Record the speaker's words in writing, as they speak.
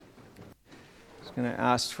I was going to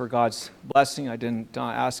ask for God's blessing. I didn't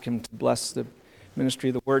ask Him to bless the ministry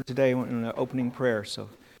of the Word today in an opening prayer. So,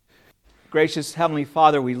 gracious Heavenly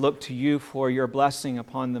Father, we look to You for Your blessing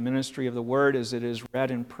upon the ministry of the Word as it is read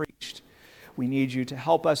and preached. We need You to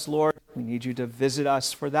help us, Lord. We need You to visit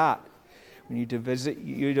us for that. We need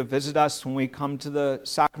You to visit us when we come to the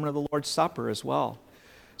sacrament of the Lord's Supper as well.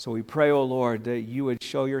 So we pray, O Lord, that You would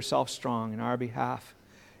show Yourself strong in our behalf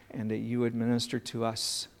and that You would minister to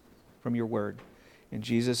us from Your Word. In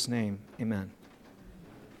Jesus' name, amen.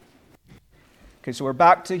 Okay, so we're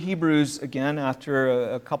back to Hebrews again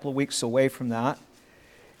after a couple of weeks away from that.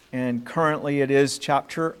 And currently it is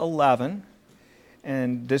chapter 11.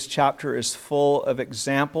 And this chapter is full of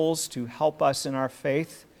examples to help us in our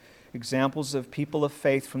faith, examples of people of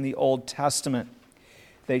faith from the Old Testament.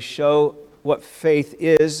 They show what faith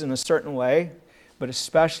is in a certain way, but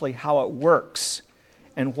especially how it works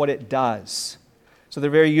and what it does. So they're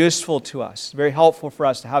very useful to us, very helpful for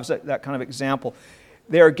us to have that kind of example.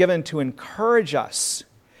 They are given to encourage us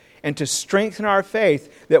and to strengthen our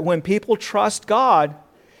faith that when people trust God,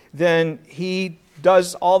 then He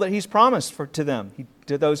does all that He's promised to them,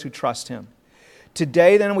 to those who trust Him.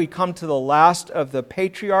 Today, then, we come to the last of the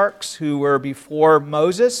patriarchs who were before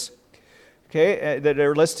Moses, that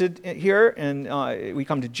are listed here, and we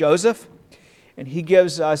come to Joseph, and he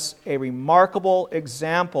gives us a remarkable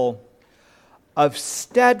example of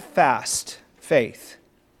steadfast faith,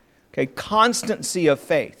 constancy of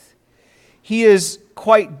faith. He is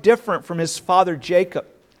quite different from his father Jacob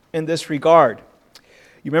in this regard.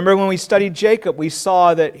 You remember when we studied Jacob, we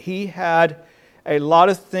saw that he had a lot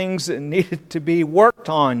of things that needed to be worked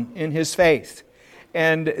on in his faith.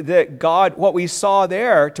 And that God, what we saw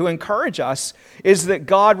there to encourage us, is that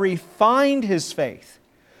God refined his faith.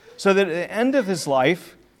 So that at the end of his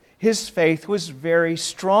life, his faith was very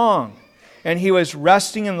strong. And he was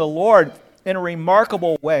resting in the Lord in a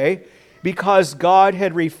remarkable way because God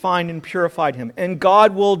had refined and purified him. And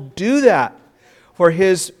God will do that for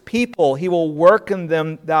His people. He will work in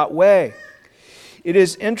them that way. It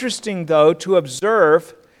is interesting, though, to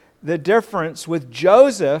observe the difference with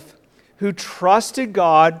Joseph, who trusted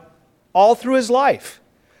God all through his life,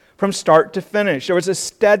 from start to finish. There was a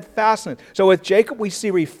steadfastness. So with Jacob, we see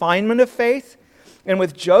refinement of faith, and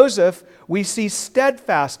with Joseph, we see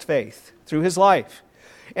steadfast faith through his life.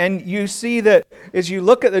 And you see that as you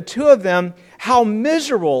look at the two of them, how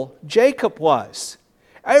miserable Jacob was.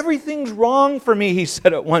 Everything's wrong for me, he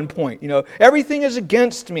said at one point. Everything is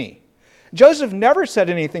against me. Joseph never said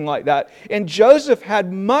anything like that. And Joseph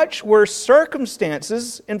had much worse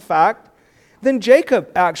circumstances, in fact, than Jacob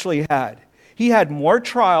actually had. He had more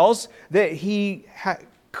trials that he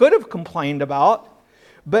could have complained about,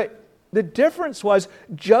 but the difference was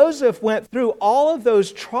Joseph went through all of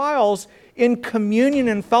those trials in communion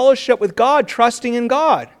and fellowship with God, trusting in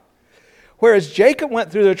God. Whereas Jacob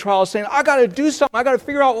went through the trials saying, I got to do something. I got to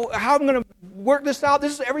figure out how I'm going to work this out.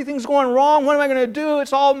 Everything's going wrong. What am I going to do?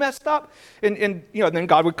 It's all messed up. And then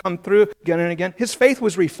God would come through again and again. His faith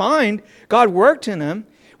was refined. God worked in him.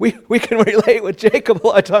 We can relate with Jacob a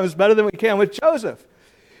lot of times better than we can with Joseph.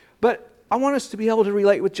 But I want us to be able to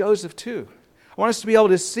relate with Joseph too. I want us to be able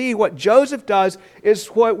to see what Joseph does is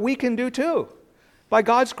what we can do too. By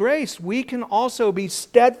God's grace, we can also be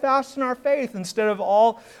steadfast in our faith instead of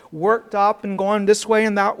all worked up and going this way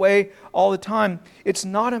and that way all the time. It's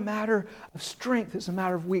not a matter of strength, it's a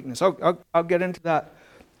matter of weakness. I'll get into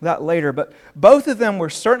that later. But both of them were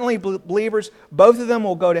certainly believers. Both of them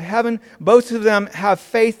will go to heaven. Both of them have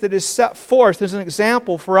faith that is set forth as an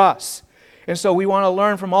example for us. And so we want to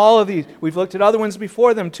learn from all of these. We've looked at other ones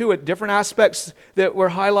before them too, at different aspects that were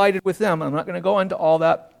highlighted with them. I'm not going to go into all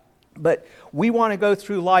that. But we want to go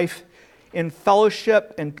through life in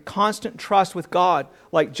fellowship and constant trust with God,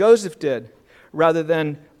 like Joseph did, rather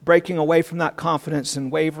than breaking away from that confidence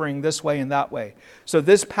and wavering this way and that way. So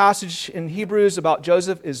this passage in Hebrews about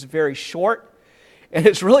Joseph is very short, and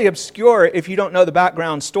it's really obscure if you don't know the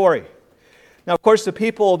background story. Now, of course, the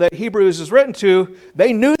people that Hebrews is written to,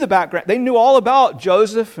 they knew the background. They knew all about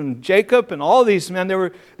Joseph and Jacob and all these men. They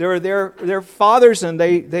were their fathers, and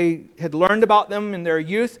they had learned about them in their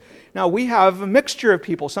youth. Now, we have a mixture of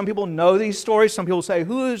people. Some people know these stories. Some people say,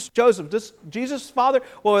 who is Joseph? This Jesus' father?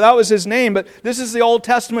 Well, that was his name, but this is the Old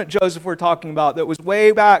Testament Joseph we're talking about that was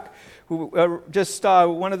way back,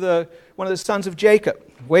 one of the sons of Jacob,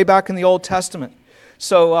 way back in the Old Testament.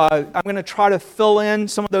 So I'm going to try to fill in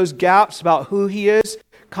some of those gaps about who he is,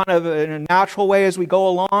 kind of in a natural way as we go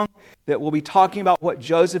along, that we'll be talking about what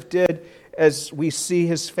Joseph did as we see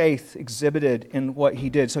his faith exhibited in what he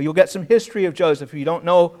did. So you'll get some history of Joseph if you don't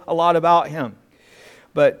know a lot about him.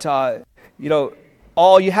 But, all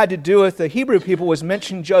all you had to do with the Hebrew people was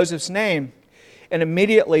mention Joseph's name, and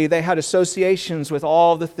immediately they had associations with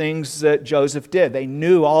all the things that Joseph did. They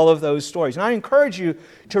knew all of those stories. And I encourage you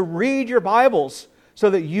to read your Bibles so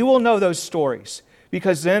that you will know those stories,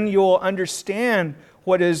 because then you'll understand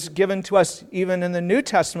what is given to us even in the New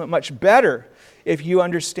Testament much better if you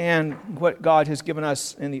understand what God has given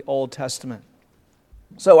us in the Old Testament.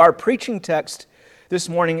 So our preaching text this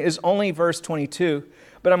morning is only verse 22,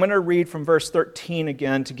 but I'm going to read from verse 13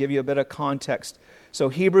 again to give you a bit of context. So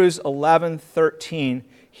Hebrews 11:13,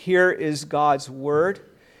 here is God's word.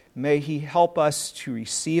 May He help us to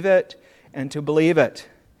receive it and to believe it.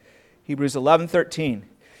 Hebrews 11:13,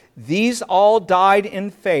 these all died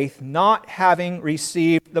in faith, not having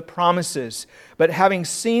received the promises, but having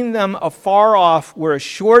seen them afar off, were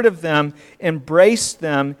assured of them, embraced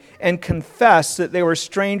them, and confessed that they were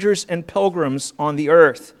strangers and pilgrims on the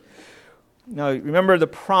earth. Now remember, the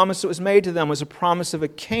promise that was made to them was a promise of a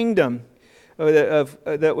kingdom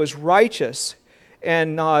that was righteous,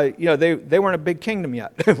 and they weren't a big kingdom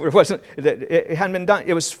yet. It hadn't been done.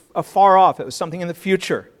 It was afar off. It was something in the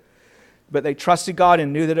future, but they trusted God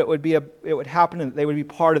and knew that it would happen, and that they would be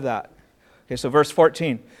part of that. Okay, so verse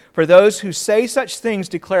 14. For those who say such things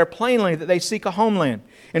declare plainly that they seek a homeland.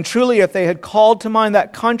 And truly, if they had called to mind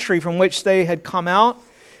that country from which they had come out,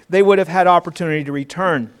 they would have had opportunity to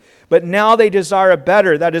return. But now they desire a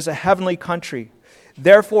better, that is, a heavenly country.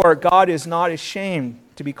 Therefore, God is not ashamed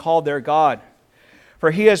to be called their God,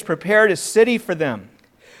 for He has prepared a city for them.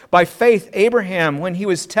 By faith, Abraham, when he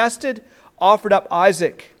was tested, offered up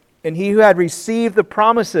Isaac, and he who had received the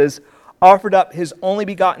promises offered up his only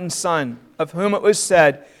begotten son, of whom it was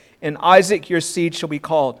said, in Isaac your seed shall be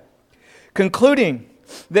called, concluding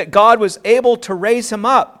that God was able to raise him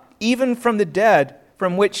up, even from the dead,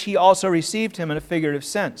 from which He also received him in a figurative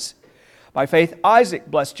sense. By faith, Isaac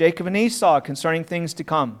blessed Jacob and Esau concerning things to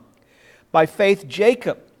come. By faith,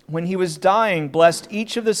 Jacob, when he was dying, blessed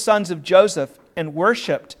each of the sons of Joseph and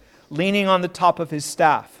worshipped, leaning on the top of his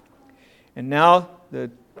staff. And now, the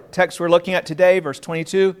text we're looking at today, verse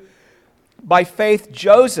 22. By faith,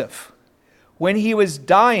 Joseph, when he was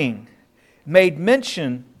dying, made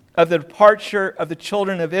mention of the departure of the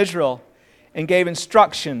children of Israel and gave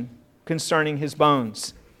instruction concerning his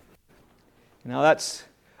bones. Now that's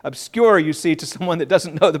obscure, you see, to someone that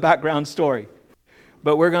doesn't know the background story.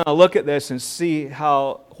 But we're going to look at this and see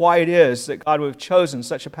why it is that God would have chosen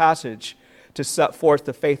such a passage to set forth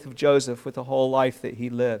the faith of Joseph with the whole life that he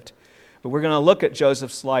lived. But we're going to look at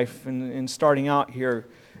Joseph's life, and starting out here,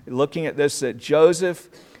 looking at this, that Joseph,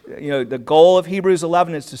 the goal of Hebrews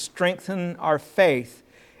 11 is to strengthen our faith.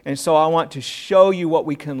 And so I want to show you what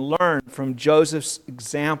we can learn from Joseph's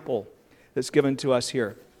example that's given to us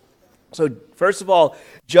here. So first of all,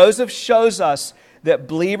 Joseph shows us that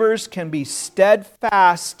believers can be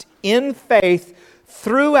steadfast in faith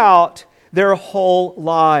throughout their whole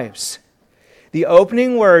lives. The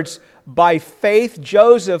opening words, by faith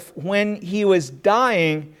Joseph, when he was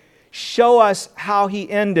dying, show us how he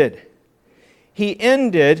ended. He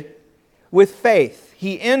ended with faith.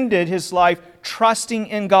 He ended his life trusting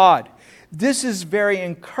in God. This is very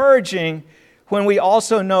encouraging when we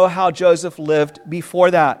also know how Joseph lived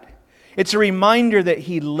before that. It's a reminder that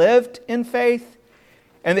he lived in faith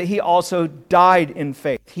and that he also died in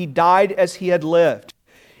faith. He died as he had lived.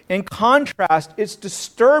 In contrast, it's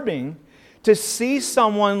disturbing to see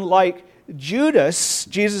someone like Judas,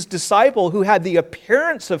 Jesus' disciple, who had the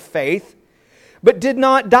appearance of faith, but did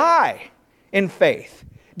not die in faith,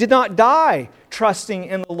 did not die trusting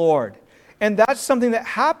in the Lord. And that's something that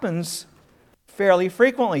happens fairly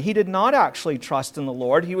frequently. He did not actually trust in the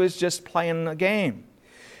Lord. He was just playing a game.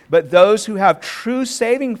 But those who have true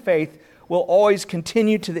saving faith will always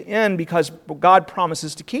continue to the end because God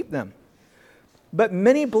promises to keep them. But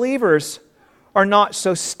many believers are not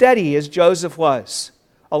so steady as Joseph was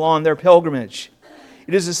along their pilgrimage.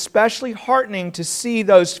 It is especially heartening to see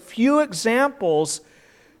those few examples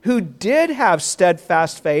who did have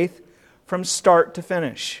steadfast faith from start to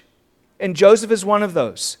finish. And Joseph is one of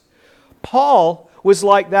those. Paul was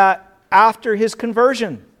like that after his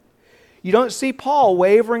conversion. You don't see Paul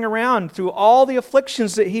wavering around through all the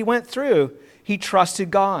afflictions that he went through. He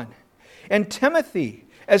trusted God. And Timothy,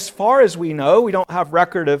 as far as we know, we don't have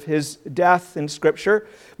record of his death in Scripture,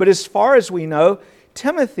 but as far as we know,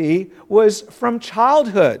 Timothy was from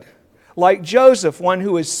childhood, like Joseph, one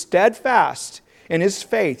who was steadfast in his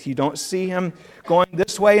faith. You don't see him going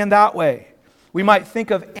this way and that way. We might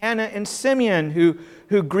think of Anna and Simeon,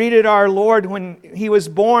 who greeted our Lord when he was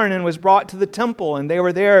born and was brought to the temple, and they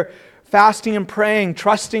were there fasting and praying,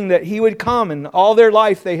 trusting that he would come, and all their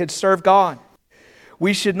life they had served God.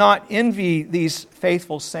 We should not envy these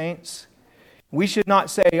faithful saints. We should not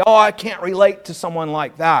say, oh, I can't relate to someone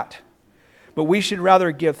like that. But we should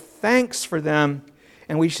rather give thanks for them,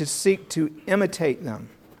 and we should seek to imitate them.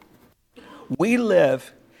 We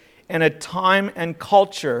live in a time and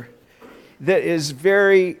culture that is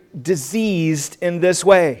very diseased in this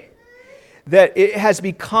way. That it has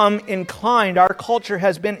become inclined, our culture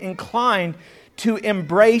has been inclined to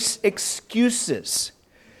embrace excuses.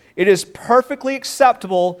 It is perfectly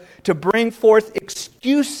acceptable to bring forth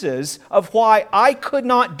excuses of why I could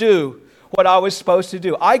not do what I was supposed to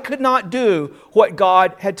do. I could not do what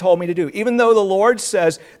God had told me to do. Even though the Lord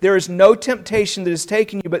says there is no temptation that is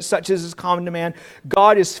taking you, but such as is common to man,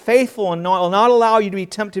 God is faithful and will not allow you to be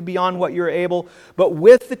tempted beyond what you're able, but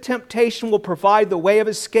with the temptation will provide the way of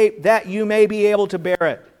escape that you may be able to bear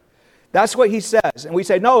it. That's what He says. And we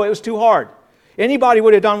say, no, it was too hard. Anybody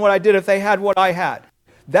would have done what I did if they had what I had.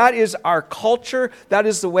 That is our culture. That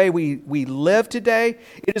is the way we live today.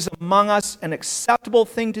 It is among us an acceptable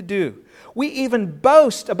thing to do. We even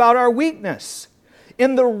boast about our weakness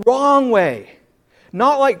in the wrong way.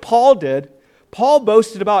 Not like Paul did. Paul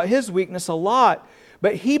boasted about his weakness a lot,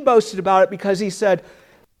 but he boasted about it because he said,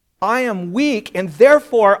 I am weak and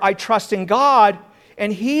therefore I trust in God,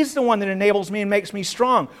 and He's the one that enables me and makes me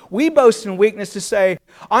strong. We boast in weakness to say,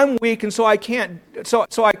 I'm weak and so I can't,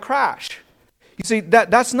 so I crash. You see,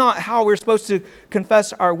 that's not how we're supposed to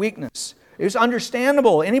confess our weakness. It's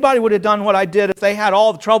understandable. Anybody would have done what I did if they had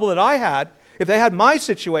all the trouble that I had. If they had my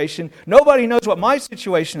situation, nobody knows what my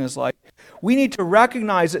situation is like. We need to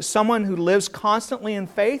recognize that someone who lives constantly in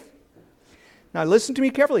faith, now listen to me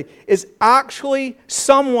carefully, is actually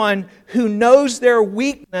someone who knows their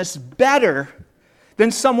weakness better than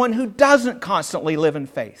someone who doesn't constantly live in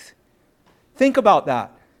faith. Think about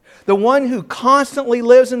that. The one who constantly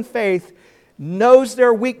lives in faith knows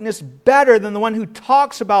their weakness better than the one who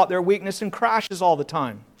talks about their weakness and crashes all the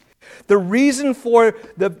time. The reason for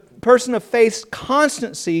the person of faith's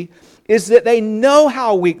constancy is that they know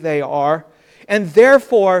how weak they are, and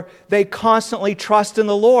therefore they constantly trust in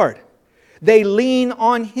the Lord. They lean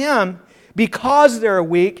on Him because they're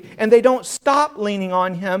weak, and they don't stop leaning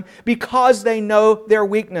on Him because they know their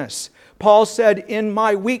weakness. Paul said, in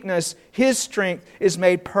my weakness, His strength is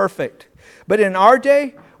made perfect. But in our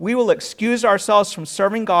day, we will excuse ourselves from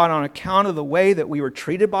serving God on account of the way that we were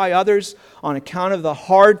treated by others, on account of the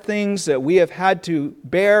hard things that we have had to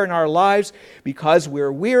bear in our lives because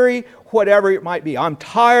we're weary, whatever it might be. I'm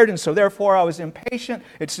tired, and so therefore I was impatient.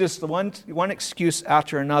 It's just the one excuse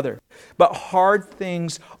after another. But hard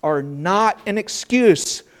things are not an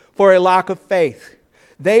excuse for a lack of faith.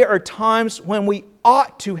 They are times when we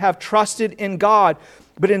ought to have trusted in God,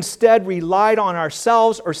 but instead relied on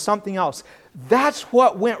ourselves or something else. That's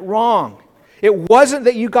what went wrong. It wasn't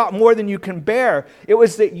that you got more than you can bear. It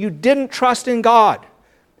was that you didn't trust in God.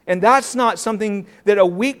 And that's not something that a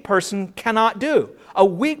weak person cannot do. A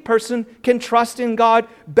weak person can trust in God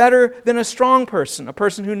better than a strong person, a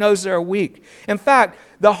person who knows they're weak. In fact,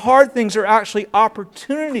 the hard things are actually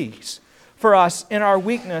opportunities for us in our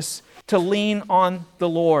weakness to lean on the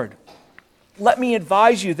Lord. Let me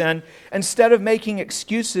advise you then, instead of making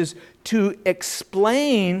excuses to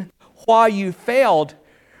explain why you failed,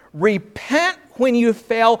 repent when you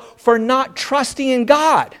fail for not trusting in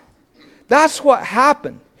God. That's what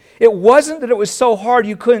happened. It wasn't that it was so hard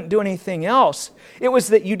you couldn't do anything else. It was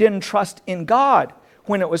that you didn't trust in God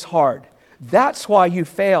when it was hard. That's why you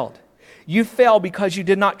failed. You failed because you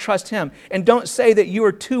did not trust Him. And don't say that you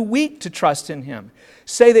are too weak to trust in Him.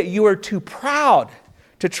 Say that you are too proud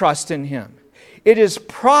to trust in Him. It is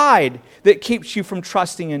pride that keeps you from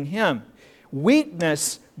trusting in Him.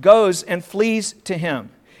 Weakness goes and flees to Him.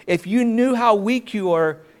 If you knew how weak you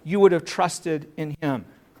are, you would have trusted in Him.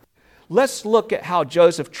 Let's look at how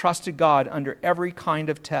Joseph trusted God under every kind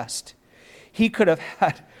of test.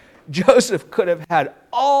 Joseph could have had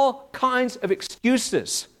all kinds of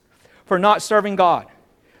excuses for not serving God,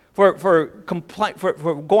 for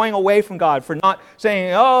going away from God, for not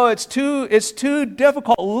saying, oh, it's too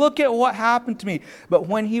difficult. Look at what happened to me. But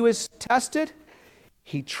when he was tested,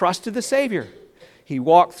 he trusted the Savior. He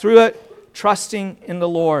walked through it, trusting in the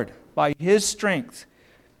Lord. By His strength,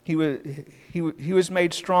 he was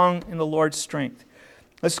made strong in the Lord's strength.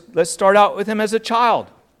 Let's start out with him as a child.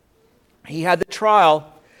 He had the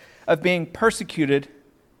trial of being persecuted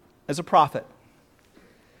as a prophet.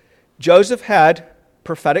 Joseph had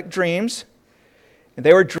prophetic dreams, and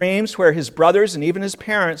they were dreams where his brothers and even his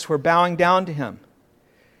parents were bowing down to him,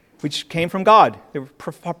 which came from God. They were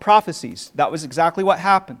prophecies. That was exactly what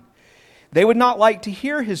happened. They would not like to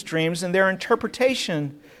hear his dreams and their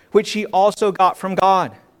interpretation, which he also got from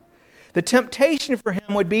God. The temptation for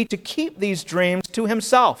him would be to keep these dreams to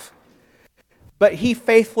himself. But he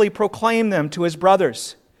faithfully proclaimed them to his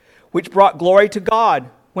brothers, which brought glory to God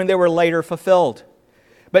when they were later fulfilled.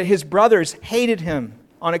 But his brothers hated him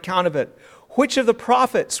on account of it. Which of the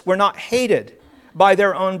prophets were not hated by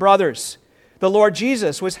their own brothers? The Lord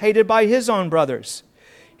Jesus was hated by his own brothers.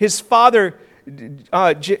 His father,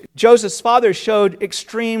 Joseph's father, showed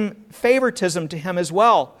extreme favoritism to him as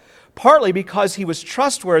well, partly because he was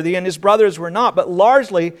trustworthy and his brothers were not, but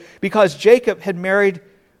largely because Jacob had married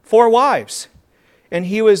 4 wives, and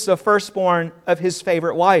he was the firstborn of his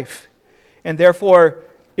favorite wife. And therefore,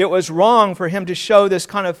 it was wrong for him to show this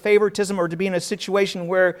kind of favoritism or to be in a situation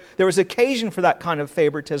where there was occasion for that kind of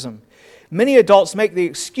favoritism. Many adults make the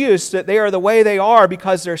excuse that they are the way they are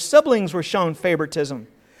because their siblings were shown favoritism.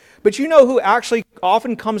 But you know who actually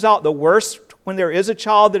often comes out the worst when there is a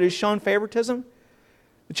child that is shown favoritism?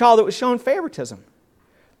 The child that was shown favoritism.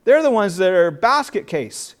 They're the ones that are basket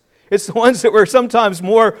case. It's the ones that were sometimes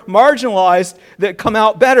more marginalized that come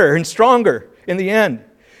out better and stronger in the end.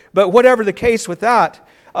 But whatever the case with that,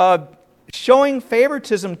 showing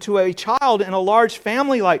favoritism to a child in a large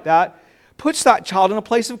family like that puts that child in a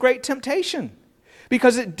place of great temptation.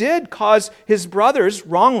 Because it did cause his brothers,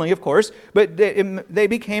 wrongly of course, but they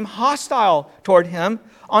became hostile toward him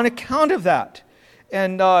on account of that.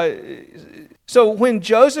 And so when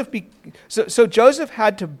Joseph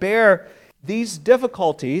had to bear these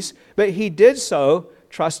difficulties, but he did so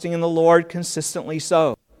trusting in the Lord consistently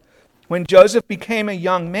so. When Joseph became a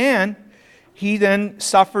young man, he then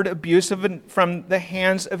suffered abuse from the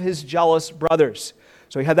hands of his jealous brothers.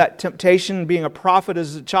 So he had that temptation being a prophet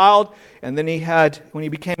as a child, and then when he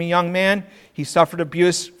became a young man, he suffered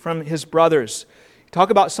abuse from his brothers. Talk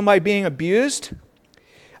about somebody being abused.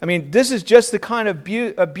 I mean, this is just the kind of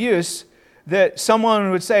abuse that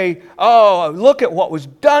someone would say, oh, look at what was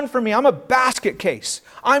done for me. I'm a basket case.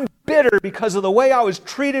 I'm bitter because of the way I was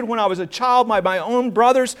treated when I was a child by my own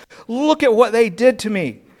brothers. Look at what they did to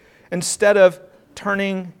me. Instead of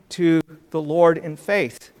turning to the Lord in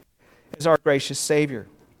faith as our gracious Savior.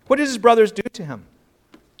 What did his brothers do to him?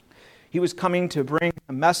 He was coming to bring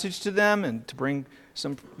a message to them and to bring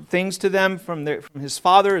some things to them from his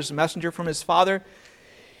father, as a messenger from his father.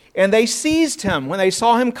 And they seized him when they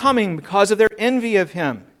saw him coming because of their envy of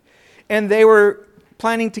him. And they were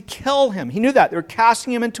planning to kill him. He knew that. They were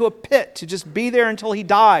casting him into a pit to just be there until he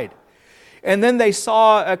died. And then they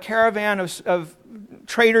saw a caravan of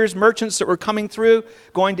traders, merchants that were coming through,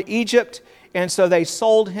 going to Egypt. And so they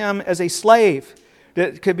sold him as a slave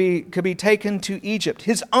that could be taken to Egypt.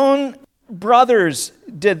 His own brothers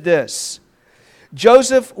did this.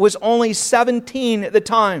 Joseph was only 17 at the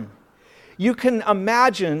time. You can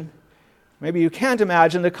imagine, maybe you can't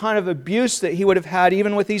imagine, the kind of abuse that he would have had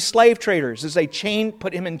even with these slave traders as they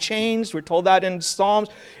put him in chains. We're told that in Psalms.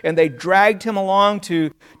 And they dragged him along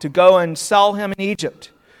to go and sell him in Egypt,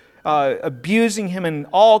 abusing him in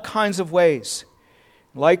all kinds of ways.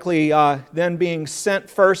 Likely then being sent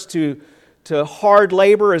first to hard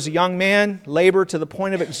labor as a young man, labor to the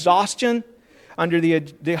point of exhaustion under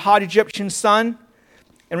the hot Egyptian sun.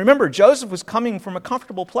 And remember, Joseph was coming from a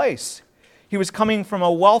comfortable place. He was coming from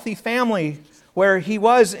a wealthy family where he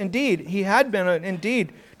had been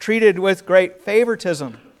indeed treated with great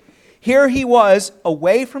favoritism. Here he was,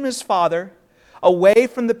 away from his father, away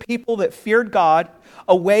from the people that feared God,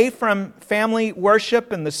 away from family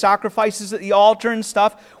worship and the sacrifices at the altar and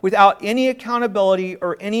stuff, without any accountability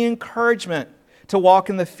or any encouragement to walk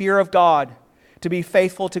in the fear of God, to be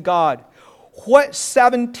faithful to God. What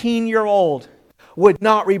 17-year-old would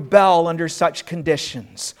not rebel under such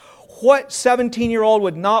conditions? What 17-year-old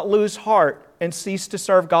would not lose heart and cease to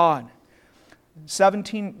serve God? The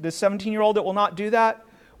 17-year-old that will not do that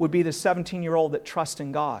would be the 17-year-old that trusts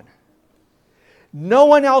in God. No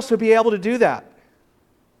one else would be able to do that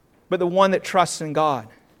but the one that trusts in God.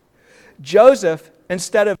 Joseph,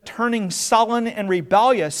 instead of turning sullen and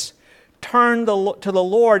rebellious, turned to the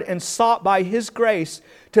Lord and sought by His grace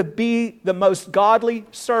to be the most godly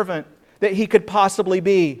servant that he could possibly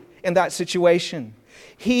be in that situation.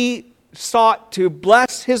 He sought to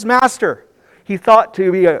bless his master. He thought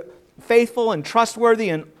to be faithful and trustworthy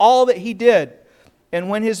in all that he did. And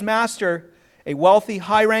when his master, a wealthy,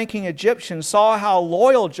 high-ranking Egyptian, saw how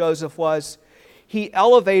loyal Joseph was, he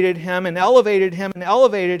elevated him and elevated him and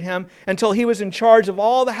elevated him until he was in charge of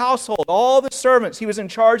all the household, all the servants. He was in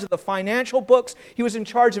charge of the financial books. He was in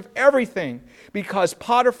charge of everything because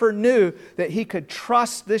Potiphar knew that he could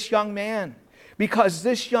trust this young man because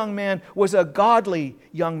this young man was a godly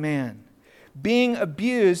young man. Being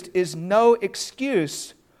abused is no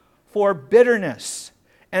excuse for bitterness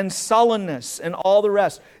and sullenness and all the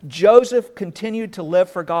rest. Joseph continued to live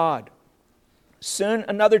for God. Soon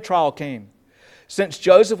another trial came. Since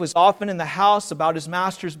Joseph was often in the house about his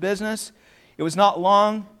master's business, it was not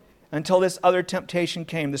long until this other temptation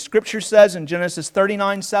came. The scripture says in Genesis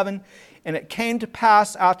 39:7, "And it came to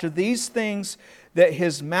pass after these things that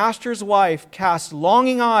his master's wife cast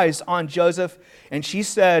longing eyes on Joseph, and she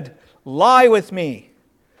said, 'Lie with me.'"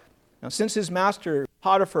 Now, since his master,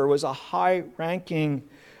 Potiphar, was a high-ranking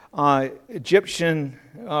Egyptian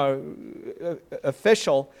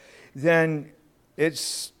official, then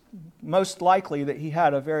it's most likely that he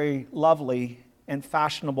had a very lovely and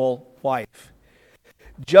fashionable wife.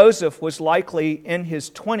 Joseph was likely in his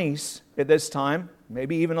 20s at this time,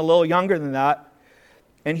 maybe even a little younger than that,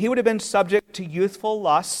 and he would have been subject to youthful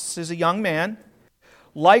lusts as a young man.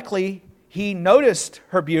 Likely, he noticed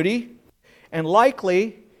her beauty, and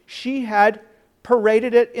likely, she had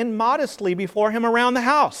paraded it immodestly before him around the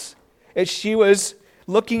house as she was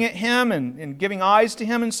looking at him and giving eyes to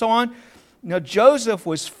him and so on. Now, Joseph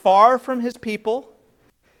was far from his people.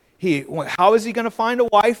 How was he going to find a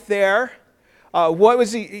wife there? What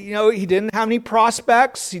was he? He didn't have any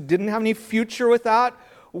prospects. He didn't have any future with that.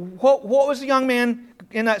 What was the young man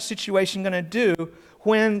in that situation going to do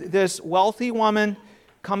when this wealthy woman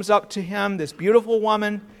comes up to him, this beautiful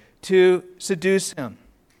woman, to seduce him?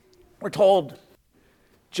 We're told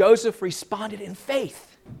Joseph responded in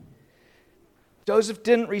faith. Joseph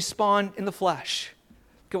didn't respond in the flesh.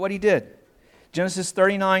 Look at what he did. Genesis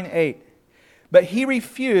 39:8. "But he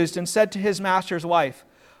refused and said to his master's wife,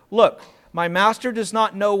 'Look, my master does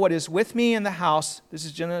not know what is with me in the house.'" This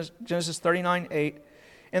is Genesis 39:8.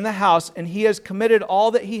 "In the house, and he has committed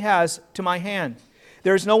all that he has to my hand.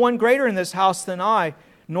 There is no one greater in this house than I,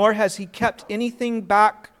 nor has he kept anything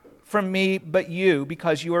back from me but you,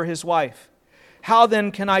 because you are his wife. How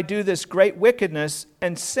then can I do this great wickedness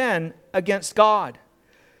and sin against God?'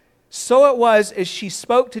 So it was as she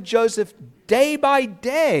spoke to Joseph day by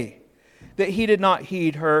day that he did not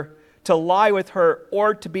heed her to lie with her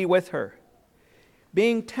or to be with her.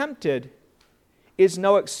 Being tempted is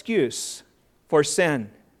no excuse for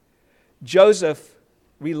sin. Joseph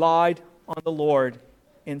relied on the Lord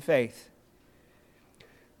in faith.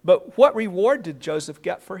 But what reward did Joseph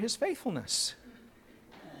get for his faithfulness?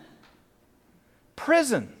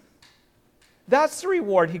 Prison. That's the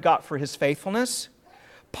reward he got for his faithfulness.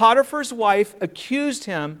 Potiphar's wife accused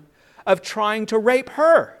him of trying to rape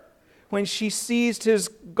her when she seized his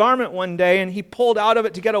garment one day and he pulled out of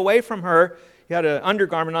it to get away from her. He had an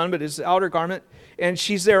undergarment on, but his outer garment, and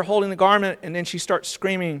she's there holding the garment, and then she starts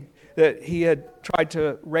screaming that he had tried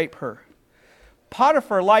to rape her.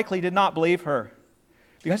 Potiphar likely did not believe her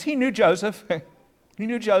because he knew Joseph. He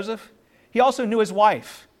knew Joseph. He also knew his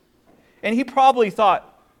wife. And he probably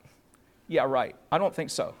thought, yeah, right, I don't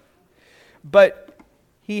think so. But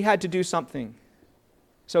he had to do something.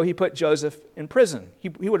 So he put Joseph in prison. He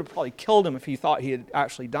would have probably killed him if he thought he had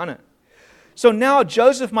actually done it. So now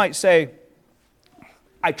Joseph might say,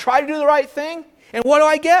 I try to do the right thing, and what do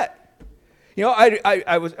I get? You know,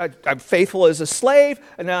 I'm faithful as a slave,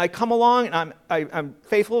 and then I come along, and I'm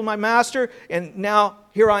faithful to my master, and now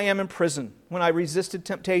here I am in prison when I resisted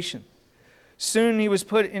temptation. Soon he was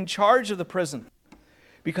put in charge of the prison.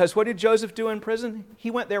 Because what did Joseph do in prison?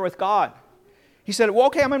 He went there with God. He said, well,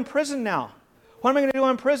 okay, I'm in prison now. What am I going to do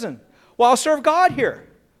in prison? Well, I'll serve God here.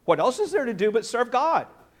 What else is there to do but serve God?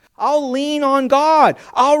 I'll lean on God.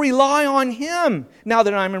 I'll rely on Him now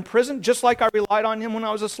that I'm in prison, just like I relied on Him when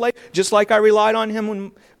I was a slave, just like I relied on Him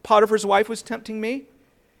when Potiphar's wife was tempting me. And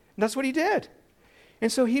that's what he did.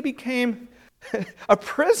 And so he became a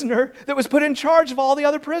prisoner that was put in charge of all the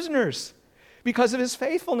other prisoners because of his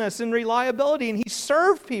faithfulness and reliability. And he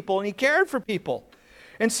served people and he cared for people.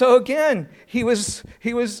 And so again, he was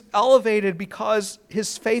elevated because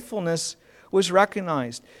his faithfulness was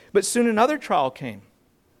recognized. But soon another trial came.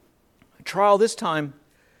 A trial this time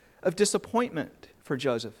of disappointment for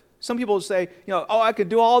Joseph. Some people say, I could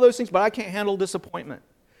do all those things, but I can't handle disappointment.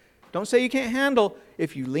 Don't say you can't handle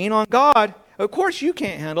if you lean on God. Of course you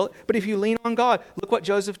can't handle it, but if you lean on God, look what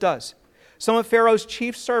Joseph does. Some of Pharaoh's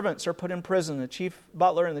chief servants are put in prison, the chief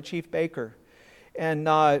butler and the chief baker. And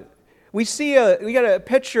we got a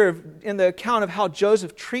picture in the account of how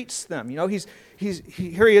Joseph treats them.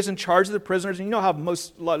 Here he is in charge of the prisoners, and you know how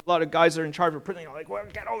a lot of guys are in charge of a prison. Like, well,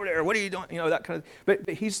 get over there. What are you doing? That kind of. But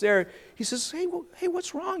he's there. He says, hey,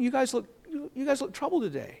 what's wrong? You guys look troubled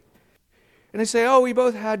today. And they say, we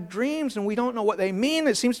both had dreams, and we don't know what they mean.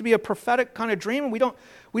 It seems to be a prophetic kind of dream, and we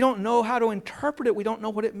don't know how to interpret it. We don't know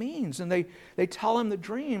what it means. And they tell him the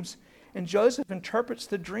dreams, and Joseph interprets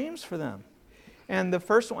the dreams for them. And the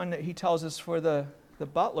first one that he tells us for the the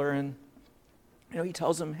butler, and he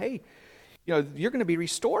tells him, hey, you're going to be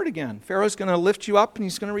restored again. Pharaoh's going to lift you up and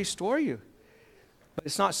he's going to restore you. But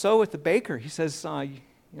it's not so with the baker. He says,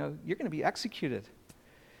 you're going to be executed.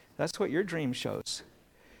 That's what your dream shows.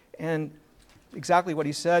 And exactly what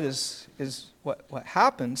he said is what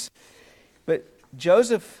happens. But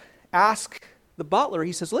Joseph asked the butler,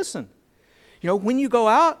 he says, listen, when you go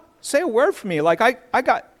out, say a word for me. Like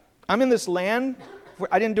I'm in this land.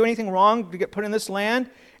 I didn't do anything wrong to get put in this land,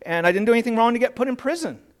 and I didn't do anything wrong to get put in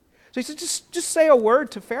prison. So he said, just say a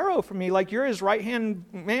word to Pharaoh for me, like you're his right-hand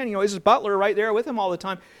man. Is his butler right there with him all the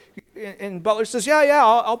time. And butler says, yeah,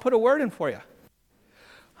 I'll put a word in for you.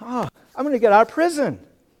 I'm going to get out of prison.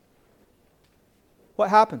 What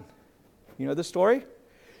happened? You know the story?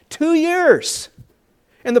 2 years.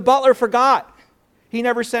 And the butler forgot. He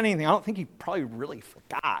never said anything. I don't think he probably really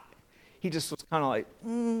forgot. He just was kind of like,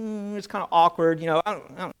 it's kind of awkward,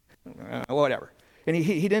 whatever. And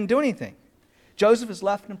he didn't do anything. Joseph is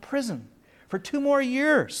left in prison for 2 more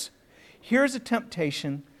years. Here's a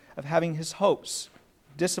temptation of having his hopes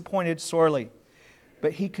disappointed sorely.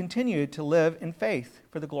 But he continued to live in faith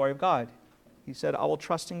for the glory of God. He said, I will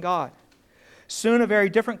trust in God. Soon a very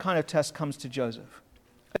different kind of test comes to Joseph,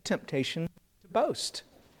 a temptation to boast.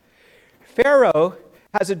 Pharaoh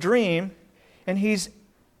has a dream, and he's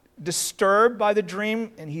disturbed by the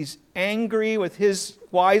dream, and he's angry with his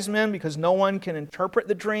wise men because no one can interpret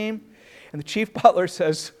the dream. And the chief butler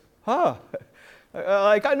says, I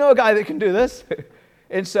know a guy that can do this.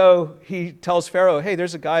 And so he tells Pharaoh, hey,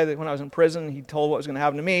 there's a guy that when I was in prison, he told what was going to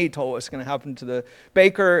happen to me, he told what was going to happen to the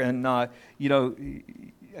baker, and,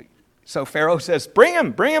 so Pharaoh says, bring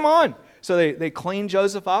him on. So they clean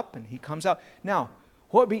Joseph up, and he comes out. Now,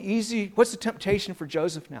 what would be easy? What's the temptation for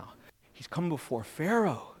Joseph now? He's come before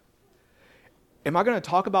Pharaoh. Am I going to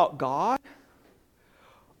talk about God?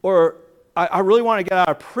 Or I really want to get out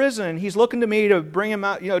of prison. He's looking to me to bring him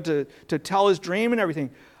out, to tell his dream and everything.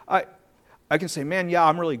 I can say, man, yeah,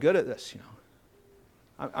 I'm really good at this.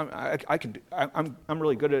 I'm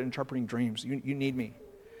really good at interpreting dreams. You need me.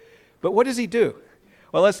 But what does he do?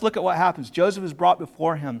 Well, let's look at what happens. Joseph is brought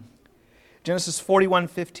before him. Genesis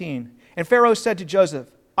 41:15. And Pharaoh said to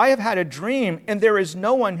Joseph, I have had a dream, and there is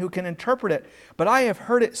no one who can interpret it. But I have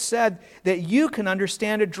heard it said that you can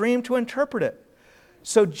understand a dream to interpret it.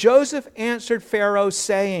 So Joseph answered Pharaoh,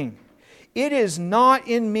 saying, it is not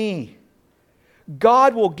in me.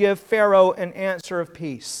 God will give Pharaoh an answer of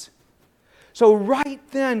peace. So right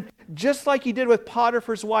then, just like he did with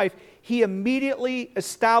Potiphar's wife, he immediately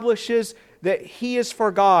establishes that he is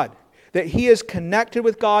for God, that he is connected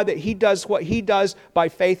with God, that he does what he does by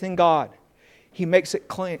faith in God. He makes it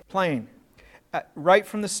plain. Right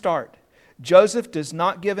from the start, Joseph does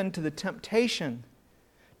not give in to the temptation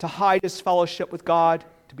to hide his fellowship with God,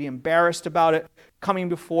 to be embarrassed about it, coming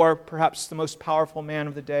before perhaps the most powerful man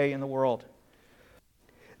of the day in the world.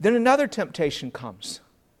 Then another temptation comes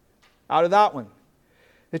out of that one,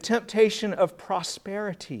 the temptation of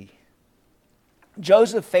prosperity.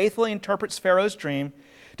 Joseph faithfully interprets Pharaoh's dream,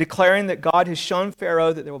 declaring that God has shown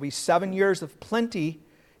Pharaoh that there will be 7 years of plenty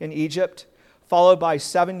in Egypt, followed by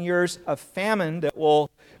 7 years of famine that will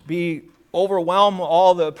overwhelm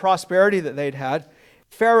all the prosperity that they'd had.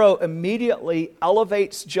 Pharaoh immediately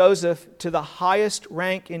elevates Joseph to the highest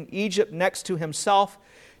rank in Egypt next to himself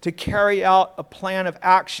to carry out a plan of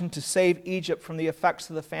action to save Egypt from the effects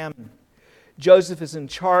of the famine. Joseph is in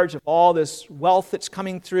charge of all this wealth that's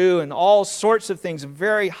coming through and all sorts of things, a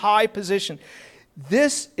very high position.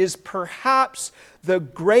 This is perhaps the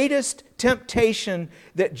greatest temptation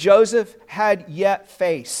that Joseph had yet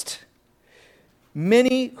faced.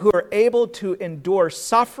 Many who are able to endure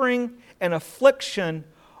suffering and affliction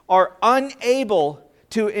are unable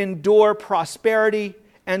to endure prosperity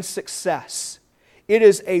and success. It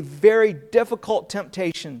is a very difficult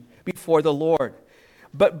temptation before the Lord.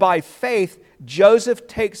 But by faith, Joseph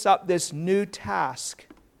takes up this new task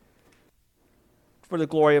for the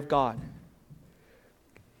glory of God.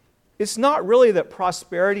 It's not really that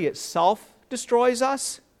prosperity itself destroys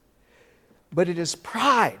us, but it is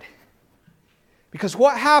pride. Because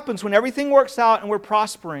what happens when everything works out and we're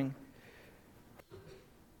prospering?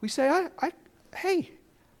 We say, hey,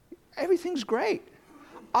 everything's great.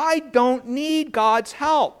 I don't need God's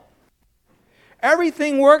help.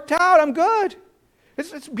 Everything worked out. I'm good.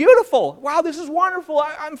 It's beautiful. Wow, this is wonderful.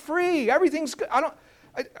 I'm free. Everything's good.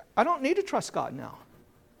 I don't need to trust God now.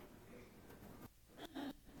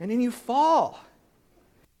 And then you fall.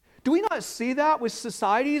 Do we not see that with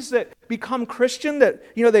societies that become Christian, that,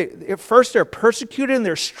 they at first they're persecuted and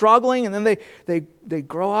they're struggling, and then they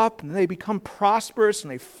grow up and they become prosperous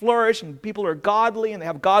and they flourish, and people are godly and they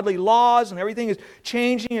have godly laws and everything is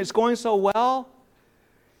changing and it's going so well.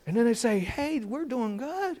 And then they say, hey, we're doing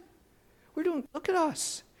good. Look at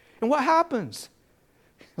us. And what happens?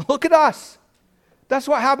 Look at us. That's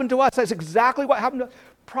what happened to us. That's exactly what happened to us.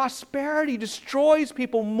 Prosperity destroys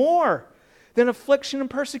people more than affliction and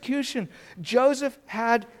persecution. Joseph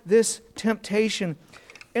had this temptation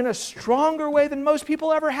in a stronger way than most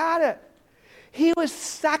people ever had it. He was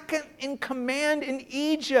second in command in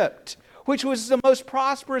Egypt, which was the most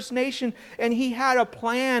prosperous nation, and he had a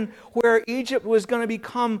plan where Egypt was going to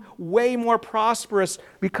become way more prosperous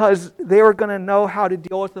because they were going to know how to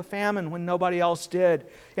deal with the famine when nobody else did.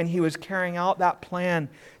 And he was carrying out that plan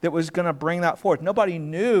that was going to bring that forth. Nobody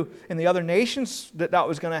knew in the other nations that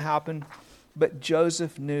was going to happen, but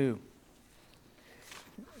Joseph knew.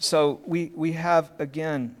 So we have,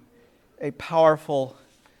 again, a powerful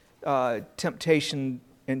temptation,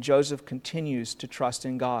 and Joseph continues to trust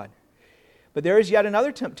in God. But there is yet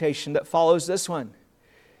another temptation that follows this one.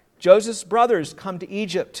 Joseph's brothers come to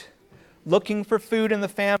Egypt looking for food in the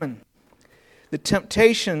famine. The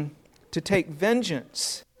temptation to take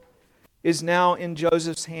vengeance is now in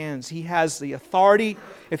Joseph's hands. He has the authority.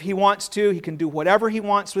 If he wants to, he can do whatever he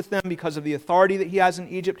wants with them because of the authority that he has in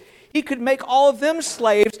Egypt. He could make all of them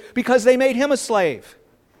slaves because they made him a slave.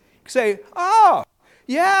 He could say, oh,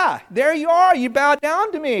 yeah, there you are. You bow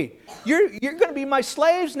down to me. You're going to be my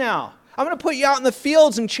slaves now. I'm going to put you out in the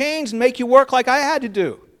fields in chains and make you work like I had to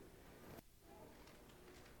do.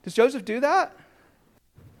 Does Joseph do that?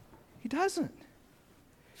 He doesn't.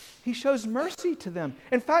 He shows mercy to them.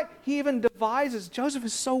 In fact, he even devises. Joseph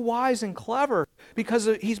is so wise and clever because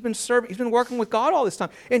he's been working with God all this time,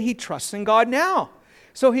 and he trusts in God now.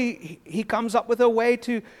 So he comes up with a way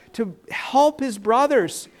to help his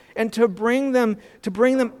brothers and to bring them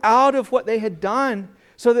out of what they had done,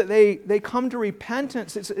 so that they come to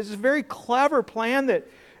repentance. It's a very clever plan that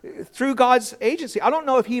through God's agency. I don't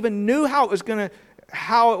know if he even knew how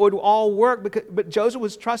it would all work, but Joseph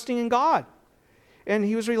was trusting in God. And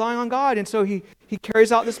he was relying on God. And so he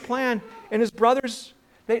carries out this plan. And his brothers,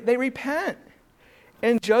 they repent.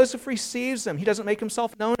 And Joseph receives them. He doesn't make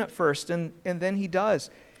himself known at first, and then he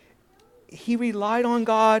does. He relied on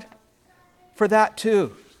God for that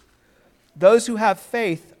too. Those who have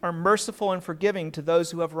faith are merciful and forgiving to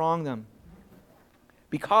those who have wronged them,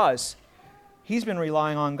 because he's been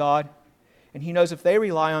relying on God, and he knows if they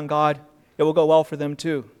rely on God, it will go well for them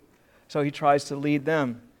too. So he tries to lead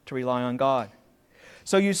them to rely on God.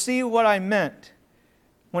 So you see what I meant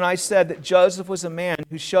when I said that Joseph was a man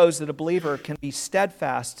who shows that a believer can be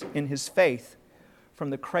steadfast in his faith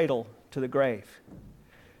from the cradle to the grave.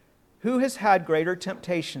 Who has had greater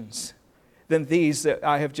temptations than these that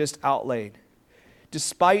I have just outlaid?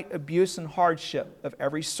 Despite abuse and hardship of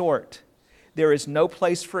every sort, there is no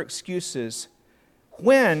place for excuses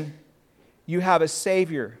when you have a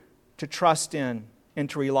Savior to trust in and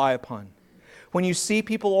to rely upon. When you see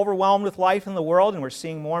people overwhelmed with life in the world, and we're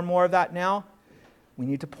seeing more and more of that now, we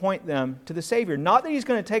need to point them to the Savior. Not that He's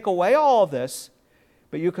going to take away all of this,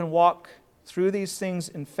 but you can walk through these things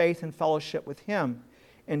in faith and fellowship with Him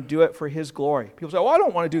and do it for His glory. People say, I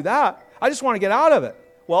don't want to do that. I just want to get out of it.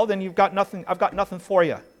 Well, then you've got nothing. I've got nothing for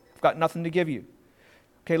you. I've got nothing to give you.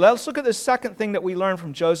 Okay, let's look at the second thing that we learn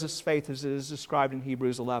from Joseph's faith as it is described in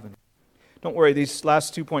Hebrews 11. Don't worry, these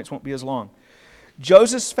last 2 points won't be as long.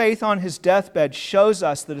 Joseph's faith on his deathbed shows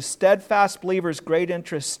us that a steadfast believer's great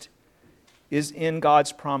interest is in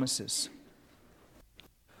God's promises.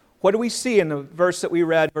 What do we see in the verse that we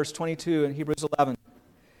read, verse 22 in Hebrews 11?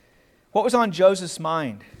 What was on Joseph's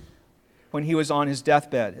mind when he was on his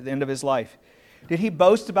deathbed at the end of his life? Did he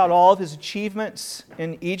boast about all of his achievements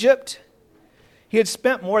in Egypt? He had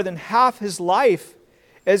spent more than half his life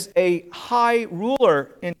as a high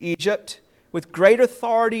ruler in Egypt with great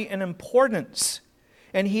authority and importance.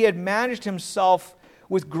 And he had managed himself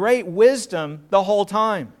with great wisdom the whole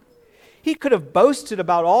time. He could have boasted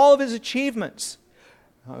about all of his achievements.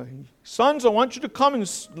 Sons, I want you to come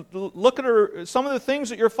and look at some of the things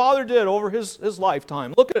that your father did over his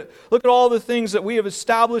lifetime. Look at all the things that we have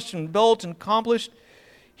established and built and accomplished.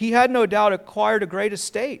 He had no doubt acquired a great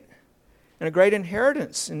estate and a great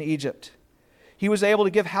inheritance in Egypt. He was able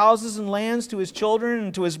to give houses and lands to his children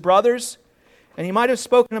and to his brothers. And he might have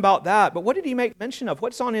spoken about that, but what did he make mention of?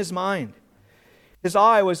 What's on his mind? His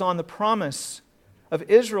eye was on the promise of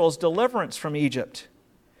Israel's deliverance from Egypt.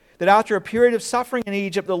 That after a period of suffering in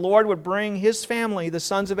Egypt, the Lord would bring His family, the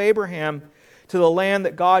sons of Abraham, to the land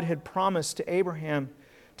that God had promised to Abraham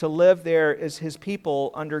to live there as his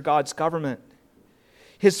people under God's government.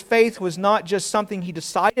 His faith was not just something he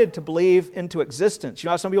decided to believe into existence. You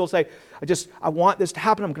know how some people say, I want this to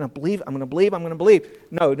happen, I'm going to believe, I'm going to believe, I'm going to believe.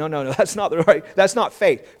 No, that's not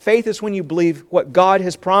faith. Faith is when you believe what God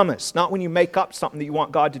has promised, not when you make up something that you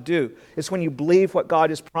want God to do. It's when you believe what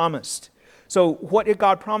God has promised. So what did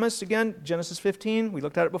God promise again? Genesis 15, we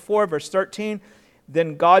looked at it before, verse 13.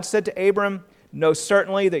 Then God said to Abram, know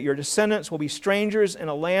certainly that your descendants will be strangers in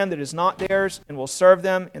a land that is not theirs, and will serve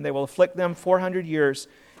them, and they will afflict them 400 years.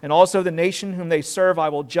 And also the nation whom they serve I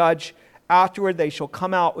will judge. Afterward they shall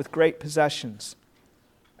come out with great possessions.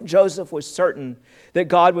 Joseph was certain that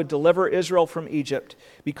God would deliver Israel from Egypt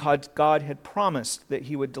because God had promised that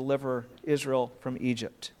he would deliver Israel from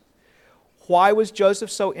Egypt. Why was Joseph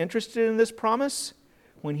so interested in this promise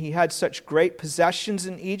when he had such great possessions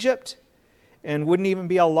in Egypt and wouldn't even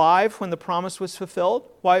be alive when the promise was fulfilled?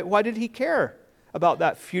 Why did he care about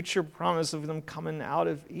that future promise of them coming out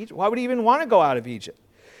of Egypt? Why would he even want to go out of Egypt?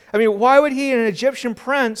 I mean, why would he, an Egyptian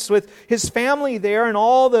prince with his family there and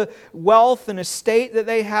all the wealth and estate that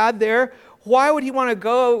they had there, why would he want to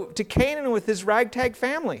go to Canaan with his ragtag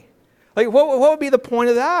family? Like, what would be the point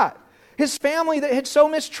of that? His family that had so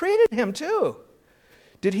mistreated him too.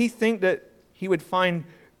 Did he think that he would find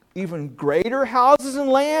even greater houses and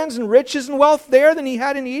lands and riches and wealth there than he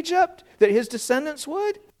had in Egypt, that his descendants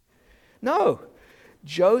would? No.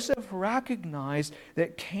 Joseph recognized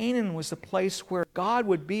that Canaan was the place where God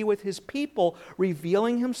would be with his people,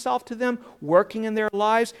 revealing himself to them, working in their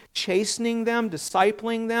lives, chastening them,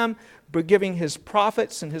 discipling them, giving his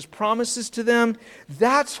prophets and his promises to them.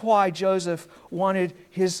 That's why Joseph wanted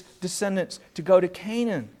his descendants to go to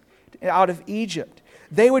Canaan, out of Egypt.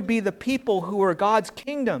 They would be the people who were God's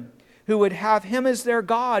kingdom, who would have him as their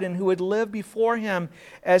God and who would live before him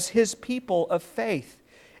as his people of faith,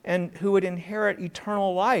 and who would inherit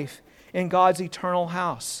eternal life in God's eternal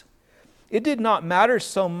house. It did not matter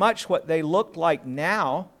so much what they looked like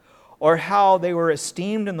now or how they were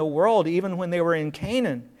esteemed in the world, even when they were in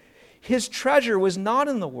Canaan. His treasure was not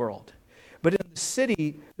in the world, but in the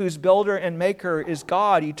city whose builder and maker is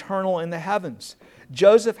God, eternal in the heavens.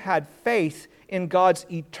 Joseph had faith in God's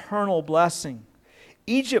eternal blessing.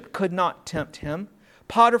 Egypt could not tempt him.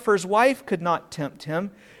 Potiphar's wife could not tempt him,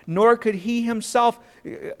 nor could he himself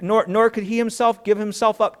give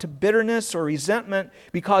himself up to bitterness or resentment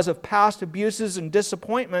because of past abuses and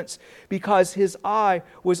disappointments, because his eye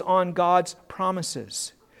was on God's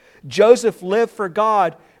promises. Joseph lived for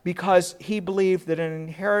God because he believed that an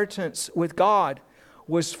inheritance with God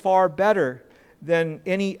was far better than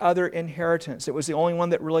any other inheritance. It was the only one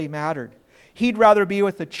that really mattered. He'd rather be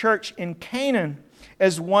with the church in Canaan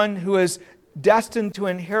as one who is destined to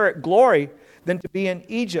inherit glory than to be in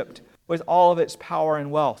Egypt with all of its power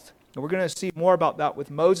and wealth. And we're going to see more about that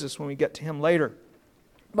with Moses when we get to him later.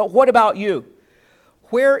 But what about you?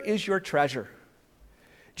 Where is your treasure?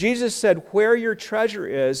 Jesus said, where your treasure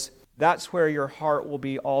is, that's where your heart will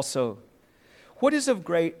be also. What is of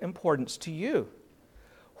great importance to you?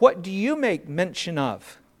 What do you make mention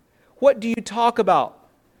of? What do you talk about?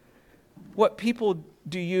 What people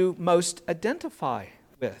do you most identify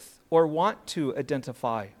with or want to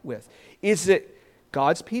identify with? Is it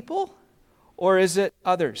God's people or is it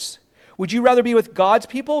others? Would you rather be with God's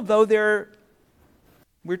people, though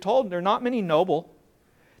we're told there are not many noble,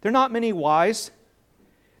 there are not many wise,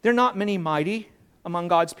 there are not many mighty among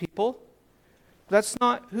God's people? That's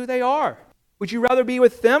not who they are. Would you rather be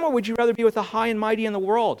with them or would you rather be with the high and mighty in the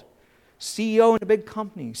world? CEO in a big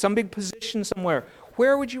company, some big position somewhere.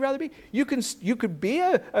 Where would you rather be? You could be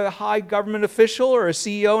a high government official or a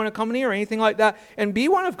CEO in a company or anything like that and be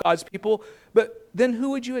one of God's people, but then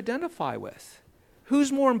who would you identify with?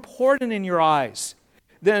 Who's more important in your eyes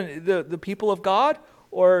than the people of God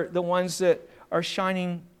or the ones that are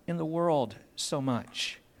shining in the world so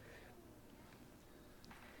much?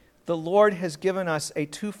 The Lord has given us a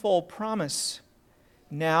twofold promise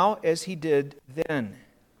now as He did then.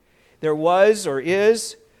 There was or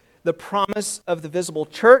is the promise of the visible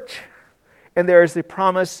church, and there is the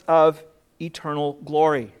promise of eternal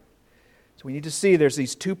glory. So we need to see there's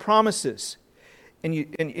these two promises. And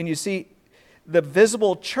you see, the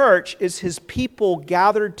visible church is His people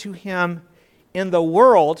gathered to Him in the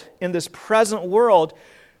world, in this present world,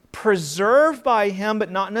 preserved by Him,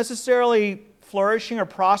 but not necessarily flourishing or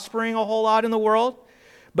prospering a whole lot in the world,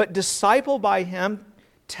 but discipled by Him,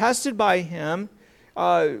 tested by Him,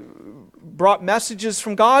 brought messages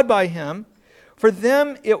from God by Him, For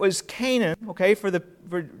them, it was Canaan, okay, for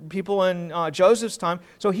people in Joseph's time.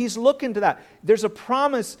 So he's looking to that. There's a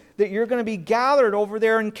promise that you're going to be gathered over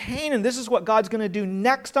there in Canaan. This is what God's going to do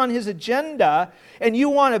next on his agenda, and you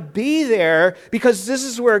want to be there because this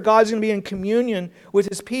is where God's going to be in communion with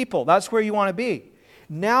his people. That's where you want to be.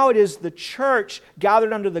 Now it is the church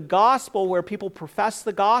gathered under the gospel where people profess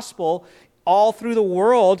the gospel all through the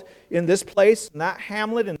world, in this place, in that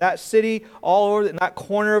hamlet, in that city, all over, in that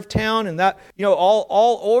corner of town, and that,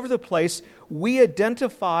 all over the place. We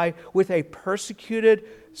identify with a persecuted,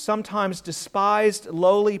 sometimes despised,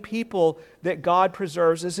 lowly people that God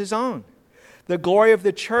preserves as his own. The glory of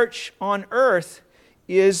the church on earth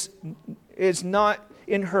is not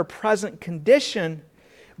in her present condition,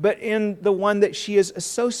 but in the one that she is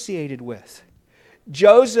associated with.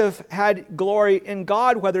 Joseph had glory in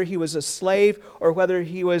God, whether he was a slave or whether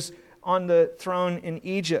he was on the throne in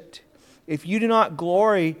Egypt. If you do not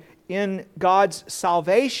glory in God's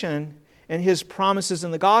salvation and his promises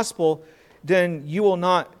in the gospel, then you will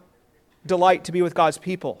not delight to be with God's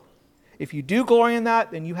people. If you do glory in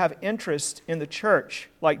that, then you have interest in the church,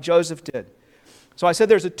 like Joseph did. So I said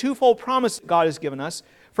there's a twofold promise that God has given us.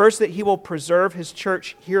 First, that he will preserve his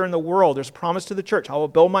church here in the world. There's a promise to the church. I will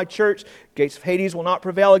build my church. Gates of Hades will not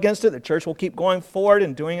prevail against it. The church will keep going forward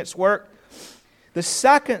and doing its work. The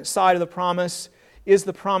second side of the promise is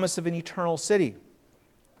the promise of an eternal city.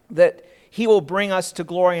 That he will bring us to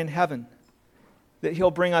glory in heaven. That he'll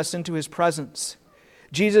bring us into his presence.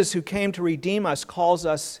 Jesus, who came to redeem us, calls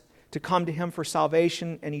us to come to him for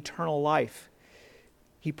salvation and eternal life.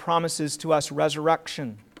 He promises to us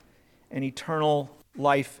resurrection and eternal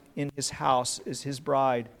life in his house as his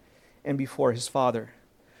bride and before his Father.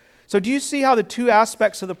 So do you see how the two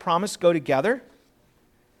aspects of the promise go together?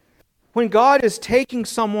 When God is taking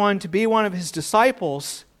someone to be one of his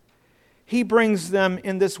disciples, he brings them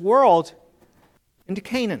in this world into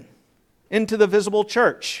Canaan, into the visible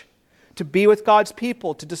church, to be with God's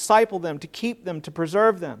people, to disciple them, to keep them, to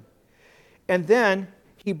preserve them. And then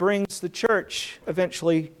he brings the church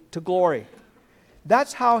eventually to glory.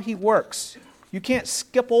 That's how he works. You can't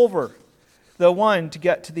skip over the one to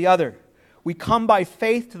get to the other. We come by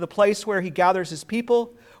faith to the place where he gathers his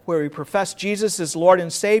people, where we profess Jesus as Lord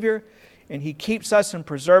and Savior, and he keeps us and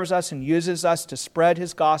preserves us and uses us to spread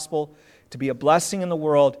his gospel, to be a blessing in the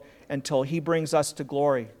world until he brings us to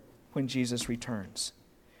glory when Jesus returns.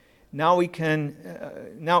 Now we come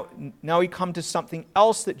to something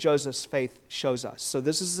else that Joseph's faith shows us. So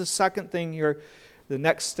this is the second thing here. The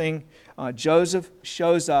next thing, Joseph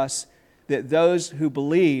shows us that those who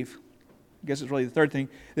believe, I guess it's really the third thing,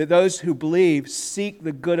 that those who believe seek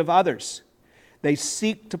the good of others. They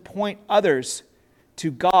seek to point others to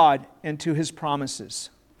God and to his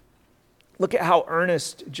promises. Look at how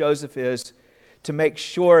earnest Joseph is to make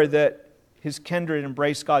sure that his kindred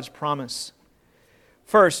embrace God's promise.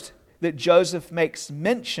 First, that Joseph makes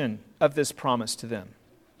mention of this promise to them.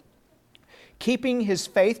 Keeping his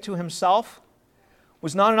faith to himself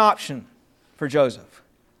was not an option for Joseph.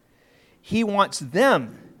 He wants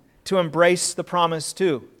them to embrace the promise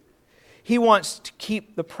too. He wants to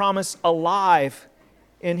keep the promise alive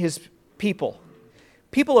in his people.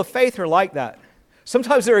 People of faith are like that.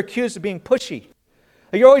 Sometimes they're accused of being pushy.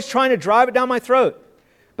 You're always trying to drive it down my throat.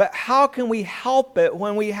 But how can we help it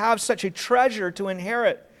when we have such a treasure to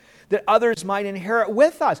inherit that others might inherit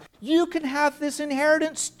with us? You can have this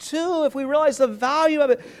inheritance too if we realize the value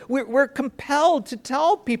of it. We're compelled to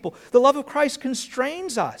tell people. The love of Christ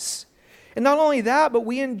constrains us. And not only that, but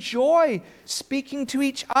we enjoy speaking to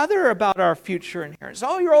each other about our future inheritance.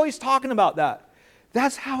 Oh, you're always talking about that.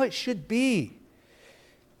 That's how it should be.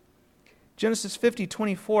 Genesis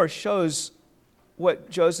 50:24 shows what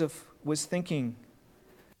Joseph was thinking.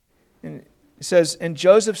 And it says, and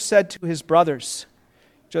Joseph said to his brothers,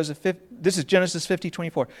 this is Genesis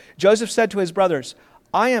 50:24. Joseph said to his brothers,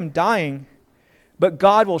 I am dying, but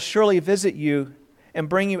God will surely visit you and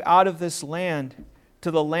bring you out of this land to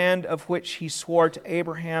the land of which he swore to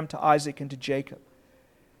Abraham, to Isaac, and to Jacob.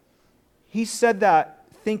 He said that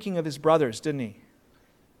thinking of his brothers, didn't he? He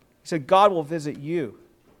said, God will visit you.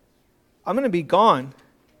 I'm going to be gone,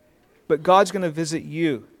 but God's going to visit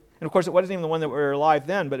you. And of course, it wasn't even the one that were alive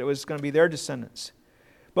then, but it was going to be their descendants.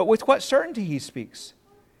 But with what certainty he speaks.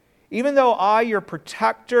 Even though I, your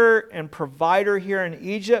protector and provider here in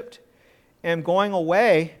Egypt, am going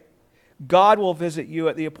away, God will visit you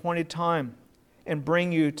at the appointed time and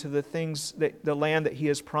bring you to the land that he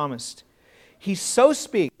has promised. He so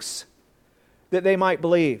speaks that they might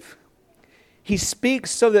believe. He speaks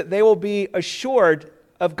so that they will be assured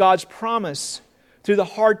of God's promise through the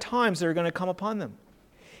hard times that are going to come upon them.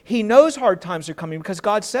 He knows hard times are coming because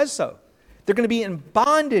God says so. They're going to be in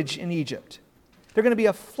bondage in Egypt. They're going to be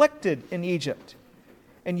afflicted in Egypt.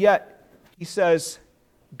 And yet, he says,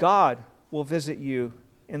 God will visit you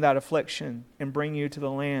in that affliction and bring you to the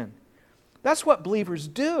land. That's what believers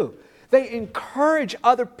do. They encourage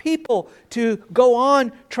other people to go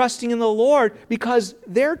on trusting in the Lord because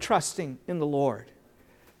they're trusting in the Lord.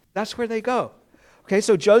 That's where they go. Okay,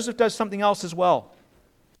 so Joseph does something else as well.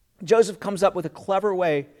 Joseph comes up with a clever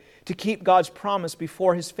way to keep God's promise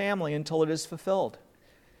before his family until it is fulfilled.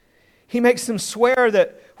 He makes them swear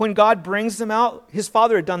that when God brings them out, his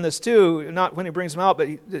father had done this too, not when he brings them out, but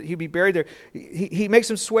he'd be buried there. He makes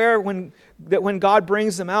them swear that when God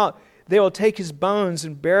brings them out, they will take his bones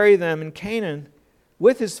and bury them in Canaan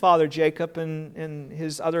with his father Jacob and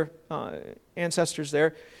his other ancestors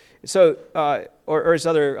there. So, or his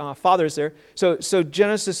other fathers there. So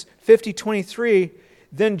Genesis 50:23,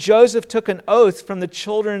 then Joseph took an oath from the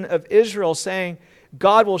children of Israel, saying,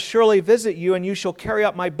 God will surely visit you, and you shall carry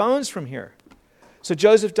up my bones from here. So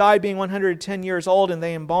Joseph died being 110 years old, and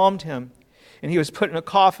they embalmed him, and he was put in a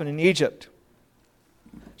coffin in Egypt.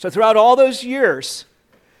 So throughout all those years,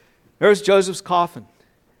 there was Joseph's coffin.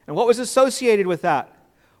 And what was associated with that?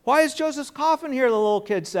 Why is Joseph's coffin here, the little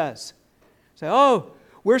kid says. Say,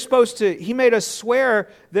 we're supposed to, he made us swear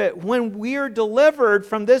that when we're delivered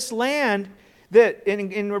from this land, that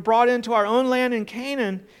and we're brought into our own land in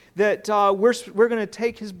Canaan, that we're going to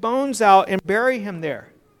take his bones out and bury him there.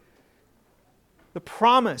 The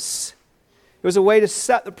promise. It was a way to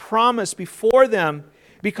set the promise before them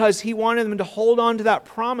because he wanted them to hold on to that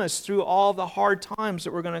promise through all the hard times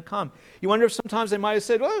that were going to come. You wonder if sometimes they might have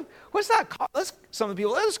said, well, what's that? Some of the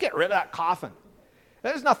people, let's get rid of that coffin.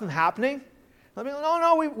 There's nothing happening. I mean,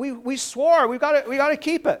 no, we swore. We got to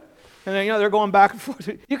keep it. And then, they're going back and forth.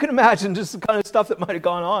 You can imagine just the kind of stuff that might have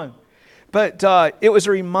gone on. But it was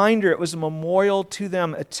a reminder, it was a memorial to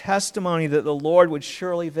them, a testimony that the Lord would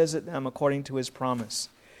surely visit them according to his promise.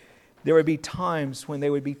 There would be times when they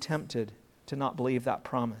would be tempted to not believe that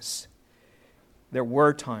promise. There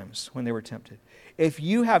were times when they were tempted. If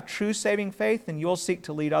you have true saving faith, then you'll seek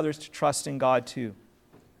to lead others to trust in God too.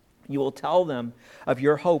 You will tell them of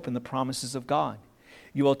your hope in the promises of God.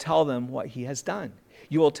 You will tell them what he has done.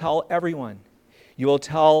 You will tell everyone. You will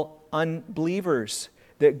tell unbelievers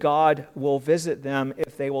that God will visit them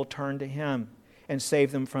if they will turn to him and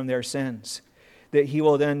save them from their sins. That he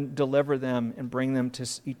will then deliver them and bring them to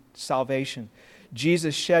salvation.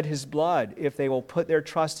 Jesus shed his blood. If they will put their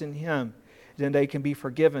trust in him, then they can be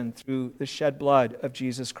forgiven through the shed blood of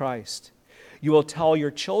Jesus Christ. You will tell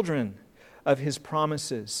your children of his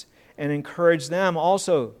promises and encourage them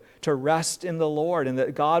also to rest in the Lord and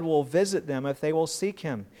that God will visit them if they will seek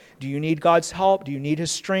him. Do you need God's help? Do you need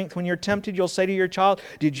his strength? When you're tempted, you'll say to your child,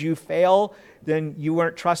 did you fail? Then you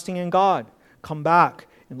weren't trusting in God. Come back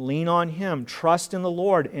and lean on him. Trust in the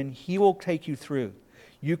Lord and he will take you through.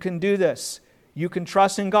 You can do this. You can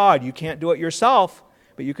trust in God. You can't do it yourself,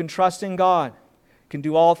 but you can trust in God. You can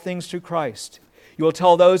do all things through Christ. You will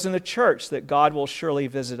tell those in the church that God will surely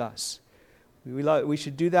visit us. We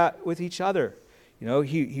should do that with each other.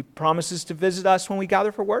 He promises to visit us when we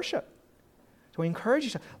gather for worship. So we encourage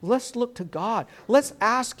each other. Let's look to God. Let's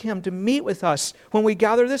ask him to meet with us when we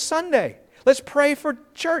gather this Sunday. Let's pray for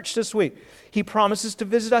church this week. He promises to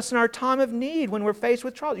visit us in our time of need when we're faced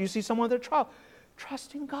with trial. You see someone with a trial.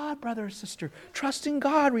 Trust in God, brother or sister. Trust in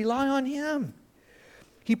God. Rely on him.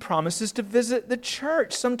 He promises to visit the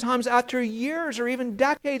church sometimes after years or even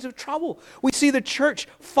decades of trouble. We see the church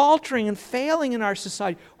faltering and failing in our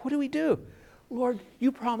society. What do? Lord,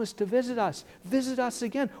 you promised to visit us. Visit us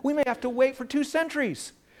again. We may have to wait for 2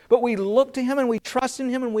 centuries. But we look to him and we trust in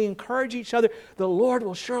him and we encourage each other. The Lord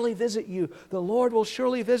will surely visit you. The Lord will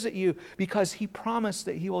surely visit you because he promised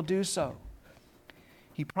that he will do so.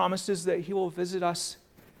 He promises that he will visit us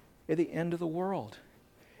at the end of the world.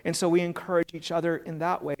 And so we encourage each other in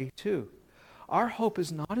that way too. Our hope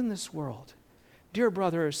is not in this world. Dear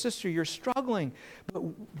brother or sister, you're struggling,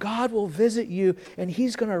 but God will visit you and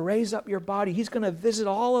he's going to raise up your body. He's going to visit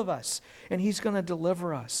all of us and he's going to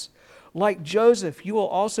deliver us. Like Joseph, you will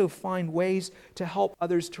also find ways to help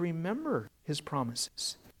others to remember his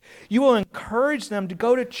promises. You will encourage them to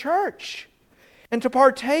go to church and to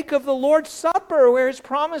partake of the Lord's Supper where his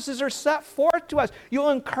promises are set forth to us. You'll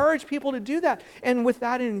encourage people to do that. And with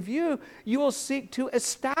that in view, you will seek to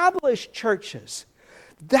establish churches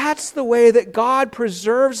That's the way that God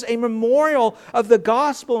preserves a memorial of the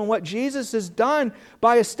gospel and what Jesus has done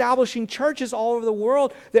by establishing churches all over the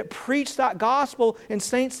world that preach that gospel, and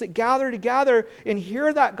saints that gather together and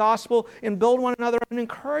hear that gospel and build one another up and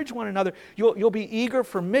encourage one another. You'll be eager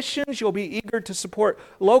for missions. You'll be eager to support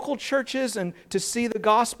local churches and to see the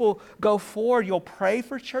gospel go forward. You'll pray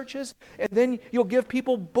for churches, and then you'll give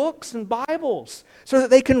people books and Bibles so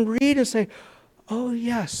that they can read and say, oh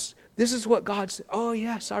yes, this is what God said. Oh,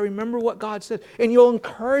 yes, I remember what God said. And you'll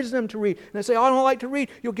encourage them to read. And they say, oh, I don't like to read.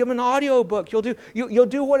 You'll give them an audio book. You'll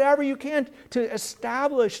do whatever you can to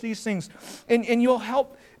establish these things. And you'll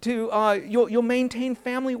help to, you'll maintain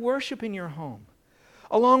family worship in your home,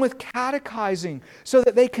 along with catechizing, so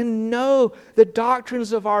that they can know the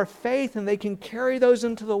doctrines of our faith and they can carry those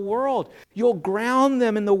into the world. You'll ground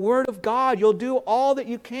them in the Word of God. You'll do all that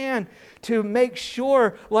you can to make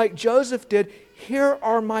sure, like Joseph did, here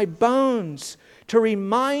are my bones, to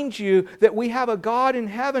remind you that we have a God in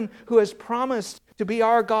heaven who has promised to be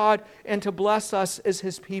our God and to bless us as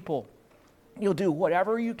His people. You'll do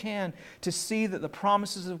whatever you can to see that the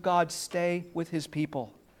promises of God stay with His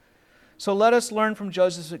people. So let us learn from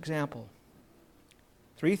Joseph's example.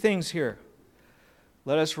 3 things here.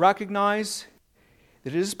 Let us recognize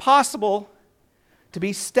that it is possible to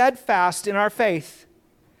be steadfast in our faith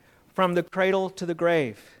from the cradle to the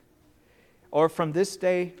grave, or from this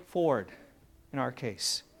day forward, in our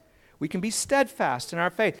case. We can be steadfast in our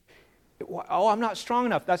faith. Oh, I'm not strong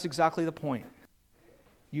enough. That's exactly the point.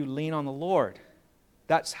 You lean on the Lord.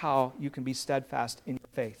 That's how you can be steadfast in your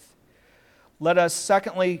faith. Let us,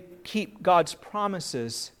 secondly, keep God's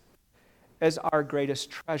promises as our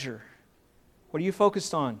greatest treasure. What are you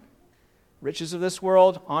focused on? Riches of this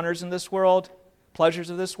world, honors in this world, pleasures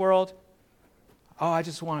of this world? Oh, I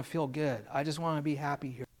just want to feel good. I just want to be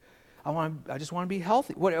happy here. I just want to be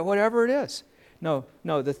healthy, whatever it is. No,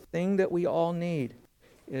 the thing that we all need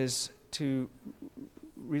is to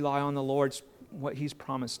rely on the Lord's, what He's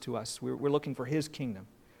promised to us. We're looking for His kingdom.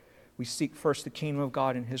 We seek first the kingdom of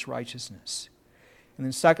God and His righteousness. And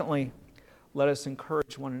then secondly, let us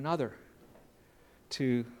encourage one another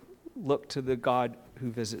to look to the God who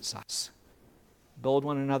visits us. Build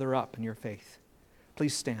one another up in your faith.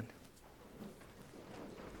 Please stand.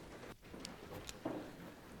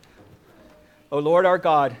 O Lord our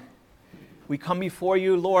God, we come before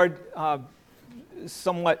you, Lord,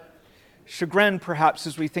 somewhat chagrined perhaps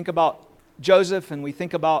as we think about Joseph and we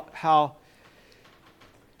think about how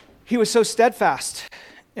he was so steadfast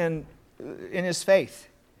in his faith.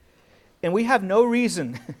 And we have no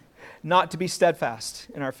reason not to be steadfast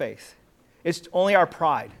in our faith. It's only our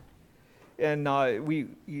pride. And we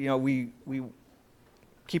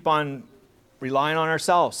keep on relying on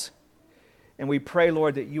ourselves. And we pray,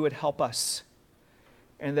 Lord, that you would help us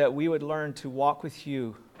and that we would learn to walk with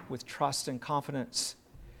you with trust and confidence,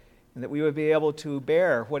 and that we would be able to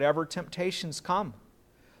bear whatever temptations come.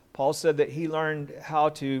 Paul said that he learned how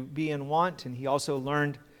to be in want, and he also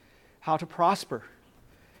learned how to prosper.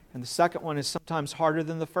 And the second one is sometimes harder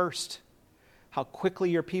than the first. How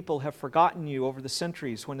quickly your people have forgotten you over the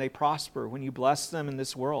centuries when they prosper, when you bless them in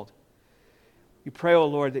this world. We pray, O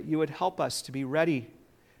Lord, that you would help us to be ready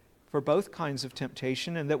for both kinds of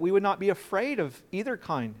temptation, and that we would not be afraid of either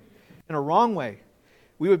kind in a wrong way.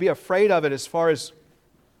 We would be afraid of it as far as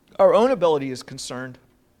our own ability is concerned,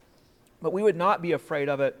 but we would not be afraid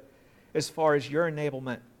of it as far as your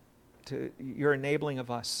enablement, your enabling of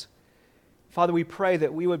us. Father, we pray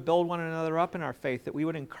that we would build one another up in our faith, that we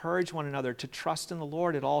would encourage one another to trust in the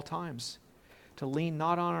Lord at all times, to lean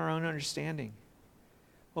not on our own understanding.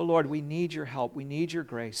 Oh Lord, we need your help. We need your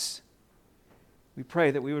grace. We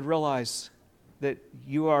pray that we would realize that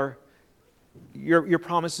your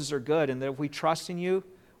promises are good, and that if we trust in you,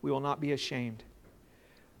 we will not be ashamed.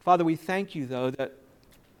 Father, we thank you, though, that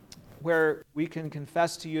where we can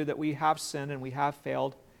confess to you that we have sinned and we have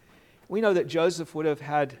failed, we know that Joseph would have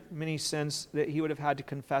had many sins that he would have had to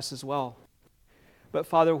confess as well. But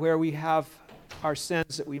Father, where we have our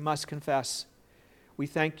sins that we must confess, we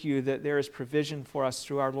thank you that there is provision for us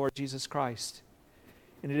through our Lord Jesus Christ.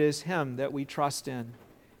 And it is Him that we trust in.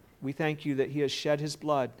 We thank you that He has shed His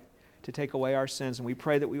blood to take away our sins, and we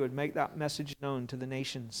pray that we would make that message known to the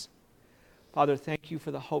nations. Father, thank you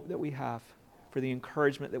for the hope that we have, for the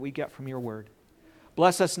encouragement that we get from your word.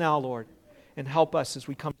 Bless us now, Lord, and help us as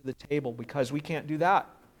we come to the table, because we can't do that.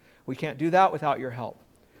 We can't do that without your help.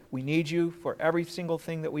 We need you for every single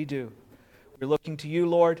thing that we do. We're looking to you,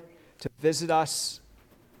 Lord, to visit us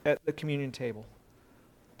at the communion table.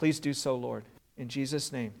 Please do so, Lord. In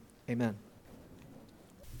Jesus' name, amen.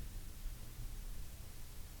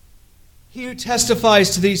 He who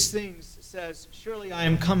testifies to these things says, "Surely I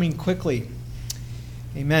am coming quickly."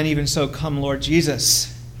 Amen. Even so, come, Lord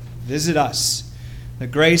Jesus, visit us. The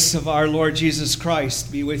grace of our Lord Jesus Christ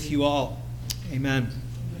be with you all. Amen.